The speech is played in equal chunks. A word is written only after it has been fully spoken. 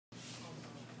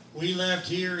We left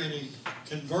here in a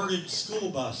converted school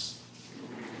bus.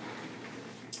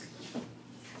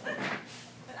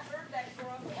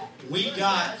 We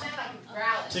got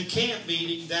to camp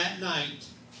meeting that night,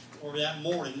 or that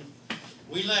morning.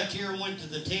 We left here and went to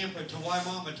the Tampa, to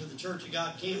Waimama, to the Church of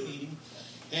God camp meeting,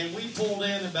 and we pulled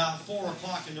in about 4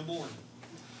 o'clock in the morning.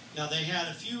 Now, they had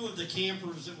a few of the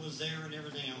campers that was there and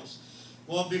everything else.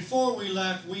 Well, before we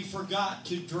left, we forgot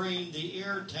to drain the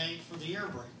air tank for the air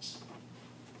brakes.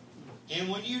 And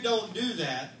when you don't do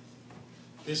that,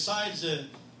 besides the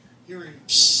hearing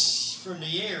psh from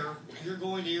the air, you're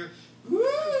going to hear,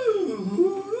 woo,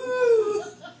 woo.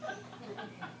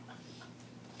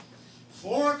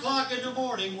 4 o'clock in the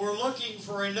morning, we're looking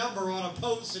for a number on a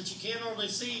post that you can't only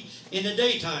see in the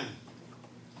daytime.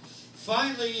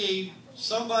 Finally,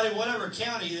 somebody, whatever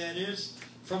county that is,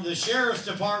 from the sheriff's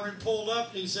department pulled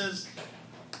up and he says,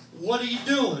 "What are you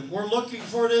doing? We're looking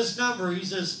for this number." He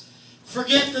says,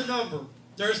 "Forget the number.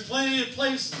 There's plenty of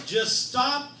places. Just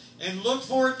stop and look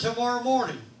for it tomorrow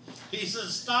morning." He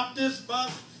says, "Stop this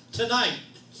bus tonight."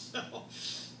 So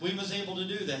we was able to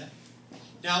do that.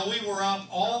 Now, we were up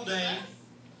all day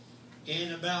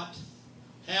and about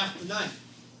half the night.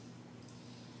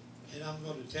 And I'm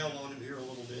going to tell on him here a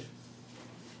little bit.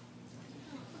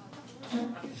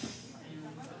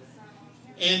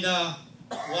 And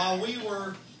while we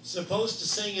were supposed to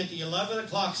sing at the 11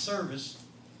 o'clock service,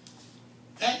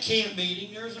 at camp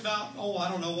meeting, there's about, I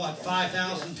don't know what,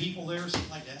 5,000 people there, something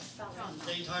like that.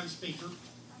 Daytime speaker.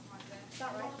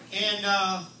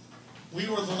 And we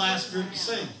were the last group to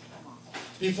sing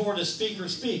before the speaker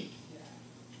speak.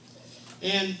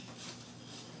 And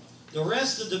the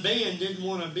rest of the band didn't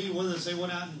want to be with us. They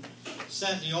went out and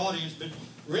sat in the audience, but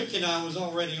Rick and I was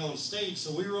already on stage,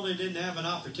 so we really didn't have an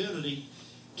opportunity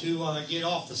to get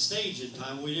off the stage in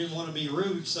time. We didn't want to be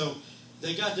rude, so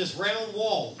they got this round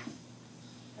wall,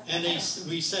 and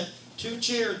we set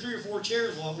 3 or 4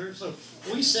 chairs along there, so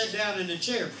we sat down in the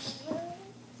chairs.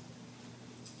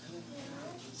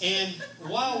 And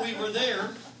while we were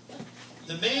there,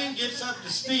 the man gets up to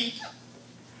speak.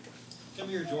 Come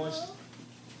here, Joyce.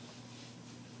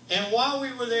 And while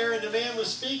we were there and the man was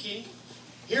speaking,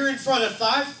 here in front of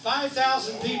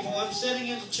 5,000 people, I'm sitting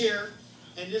in the chair,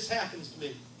 and this happens to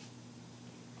me.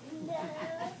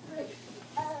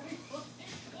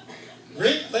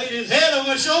 Rick laid his head on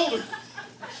my shoulder.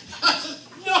 I said,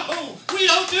 "No, we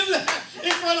don't do that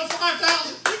in front of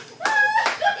 5,000 people."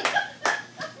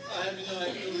 I have no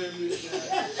idea who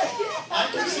I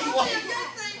can see why.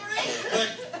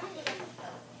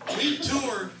 But we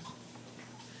toured.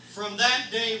 From that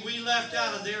day, we left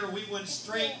out of there. We went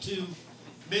straight to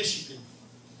Michigan.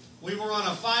 We were on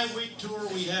a 5-week tour.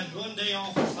 We had 1 day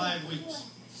off for 5 weeks.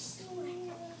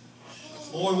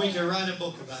 Boy, we could write a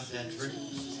book about that trip.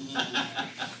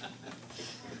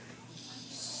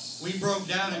 We broke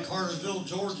down in Cartersville,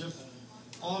 Georgia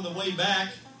on the way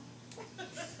back.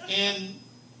 And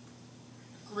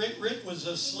Rick was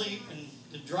asleep, and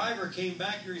the driver came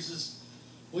back here. He says,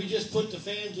 "We just put the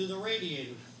fan to the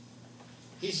radiator."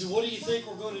 He said, "What do you think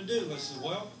we're going to do?" I said,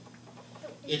 "Well,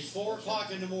 it's 4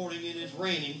 o'clock in the morning and it's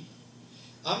raining.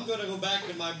 I'm going to go back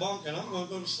to my bunk and I'm going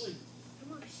to go to sleep.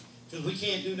 Because we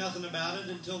can't do nothing about it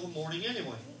until the morning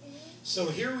anyway." So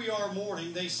here we are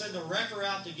morning. They send a wrecker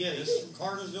out to get us from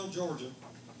Cartersville, Georgia.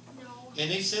 And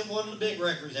they sent one of the big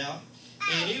wreckers out.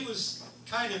 And it was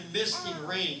kind of misty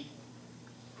rain.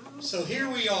 So here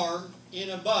we are in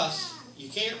a bus. You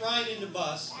can't ride in the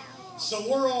bus. So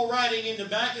we're all riding in the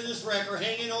back of this wrecker,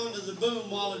 hanging on to the boom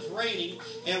while it's raining,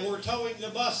 and we're towing the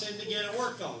bus in to get it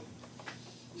worked on.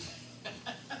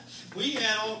 We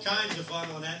had all kinds of fun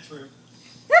on that trip.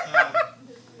 I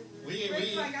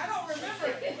don't remember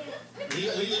it. We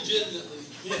legitimately.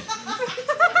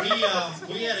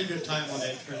 We had a good time on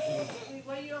that trip.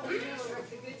 Well, you don't remember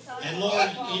the good time. And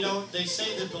Lord, they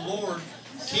say that the Lord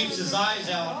keeps His eyes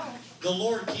out. The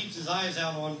Lord keeps His eyes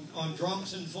out on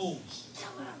drunks and fools.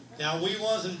 Now, we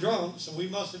wasn't drunk, so we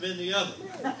must have been the other.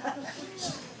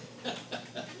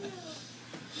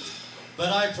 But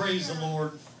I praise the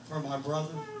Lord for my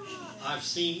brother. I've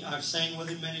sang with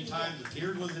him many times,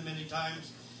 appeared with him many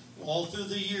times. All through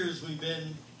the years we've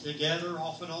been together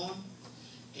off and on.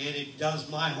 And it does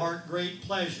my heart great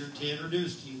pleasure to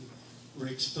introduce to you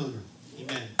Rick Spooner.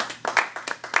 Amen.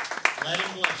 Let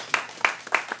Him bless you.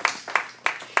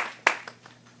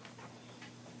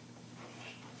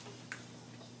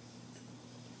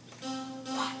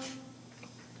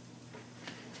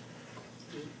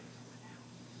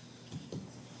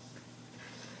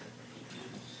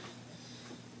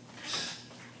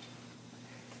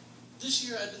 This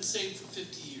year I've been saved for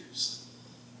 50 years.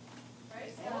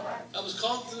 Praise God. I was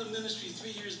called to the ministry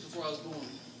 3 years before I was born.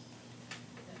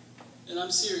 And I'm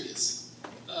serious.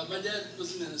 My dad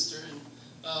was a minister, and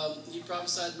he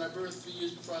prophesied my birth 3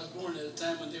 years before I was born at a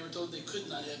time when they were told they could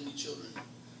not have any children.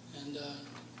 And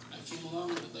I came along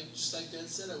with it just like Dad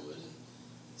said I would. And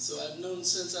so I've known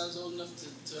since I was old enough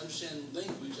to understand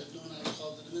language. I've known I was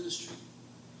called to the ministry.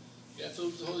 I got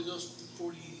filled with the Holy Ghost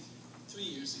 43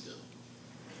 years ago.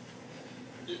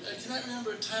 I cannot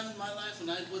remember a time in my life when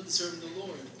I wasn't serving the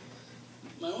Lord.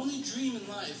 My only dream in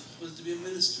life was to be a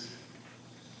minister.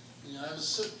 You know, I was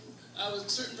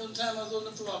certain from the time I was old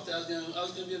enough to walk that I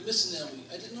was going to be a missionary.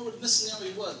 I didn't know what a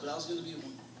missionary was, but I was going to be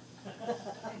one.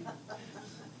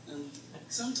 And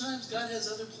sometimes God has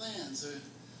other plans. Or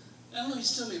I don't know, He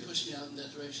still may push me out in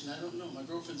that direction. I don't know. My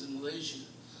girlfriend's in Malaysia.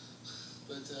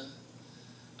 But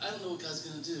I don't know what God's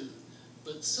going to do.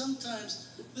 But sometimes,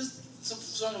 this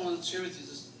song I want to share with you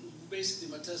is basically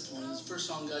my testimony. It's the first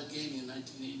song God gave me in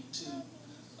 1982.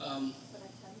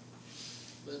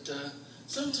 But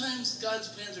sometimes God's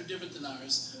plans are different than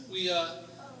ours.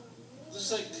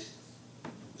 Just like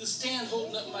the stand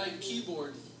holding up my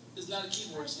keyboard is not a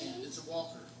keyboard stand, it's a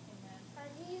walker.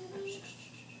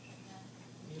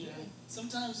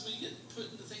 Sometimes we get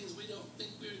put into things we don't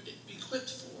think we're equipped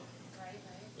for.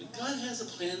 But God has a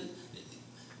plan.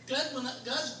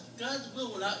 God's will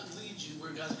will not lead you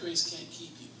where God's grace can't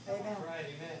keep you. Amen. Right,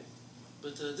 amen.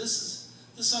 But this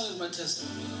song is my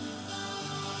testimony.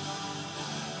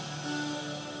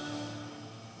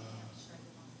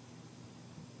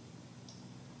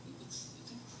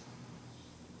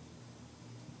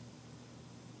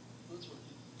 What's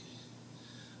working? Okay.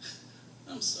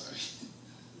 I'm sorry.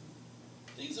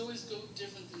 Things always go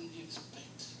different than you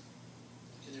expect.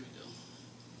 Okay, there we go.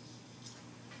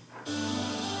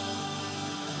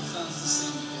 Sounds the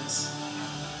same, I guess.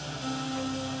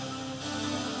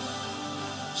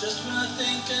 Just when I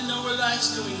think I know where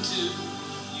life's going to,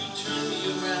 you turn me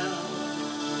around,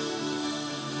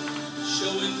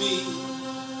 showing me.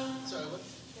 Sorry, what?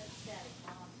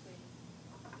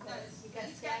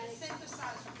 He's got a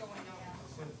synthesizer going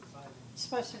on. It's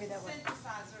supposed to be that way.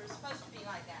 Synthesizer is supposed to be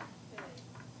like that.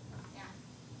 Yeah.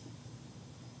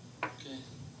 Okay.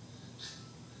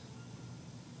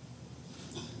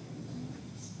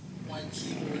 My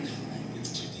keyboard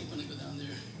gets too deep when I go down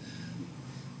there.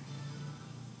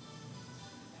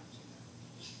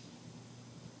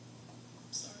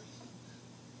 Sorry.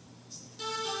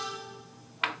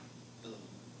 Hello.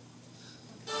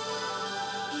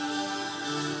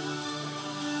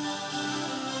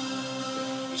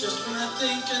 Just when I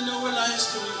think I know where life's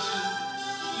going to,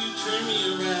 you turn me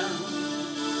around,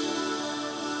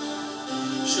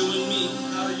 showing me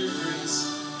how your grace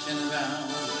can abound.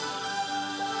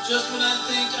 Just when I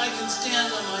think I can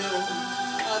stand on my own,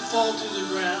 I fall to the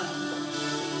ground.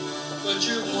 But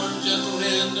your warm, gentle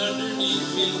hand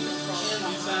underneath me can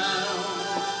be found.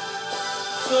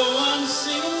 So I'm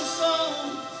singing a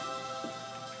song.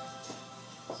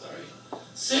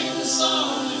 Singing a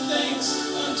song of thanks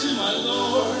unto my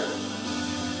Lord.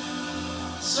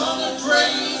 A song of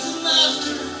praise and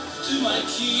laughter to my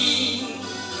King.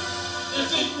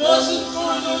 If it wasn't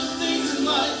for those things in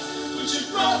life which have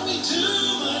brought me to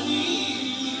my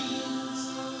knees,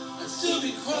 I'd still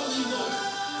be crawling, Lord,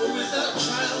 for without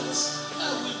trials I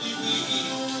would be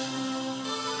weak.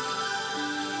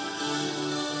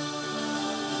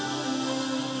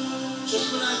 Just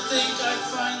when I think I've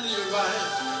finally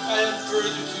arrived, I have further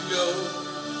to go.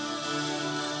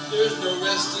 There's no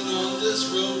resting on this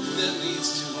road that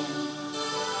leads to home.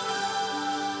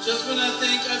 Just when I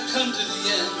think I've come to the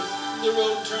end, the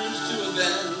road turns to a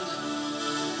bend.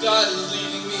 God is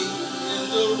leading me in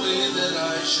the way that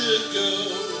I should go.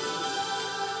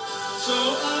 So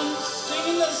I'm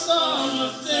singing a song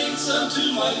of thanks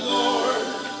unto my Lord,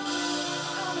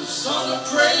 a song of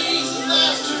praise and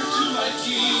laughter to my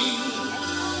King.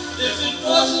 If it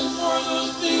wasn't for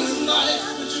those things in life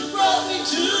which have brought me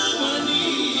to my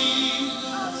knees,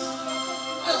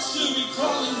 I'd still be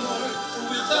crawling, Lord, for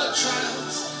without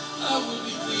trials I would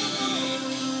be weak.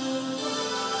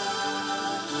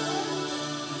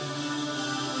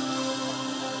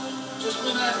 Just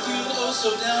when I feel oh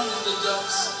so down in the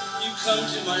dumps, you come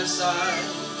to my side.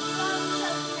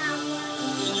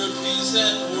 In your peace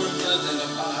and warmth nothing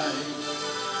abide.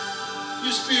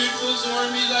 Your spirit flows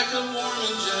over me like a warm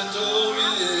and gentle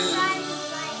wind.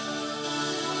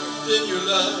 Then your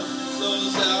love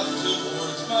flows out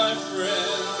towards my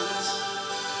friends.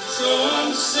 So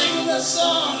I'm singing a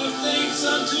song of thanks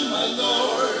unto my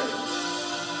Lord,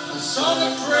 a song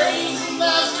of praise and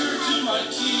laughter to my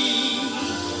King.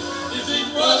 If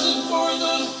it wasn't for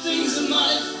those things in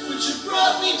life which have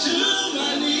brought me to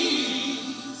my knees,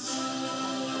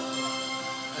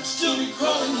 still be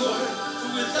crawling, Lord,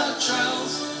 for without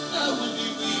trials I would be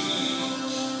weak.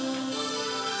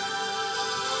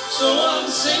 So I'm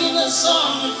singing a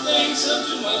song of thanks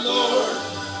unto my Lord,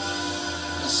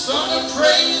 a song of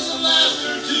praise and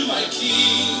laughter to my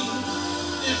King.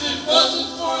 If it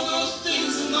wasn't for those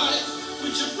things in life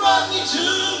which have brought me to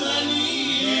my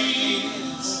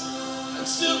knees, I'd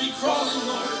still be crawling,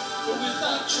 Lord, for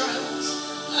without trials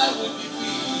I would be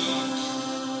weak.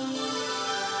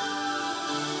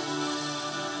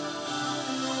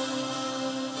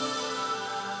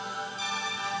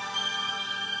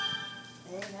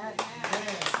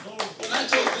 When I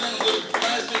told Glenn when I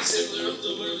was being saved a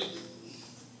little early,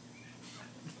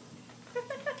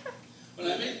 when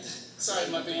I made, sorry,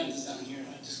 my band is down here and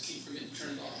I just keep forgetting to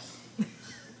turn it off.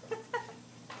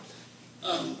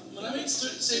 When I made a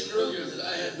statement earlier that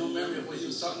I had no memory of what he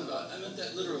was talking about, I meant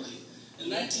that literally. In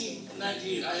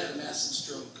 1998, I had a massive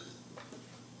stroke.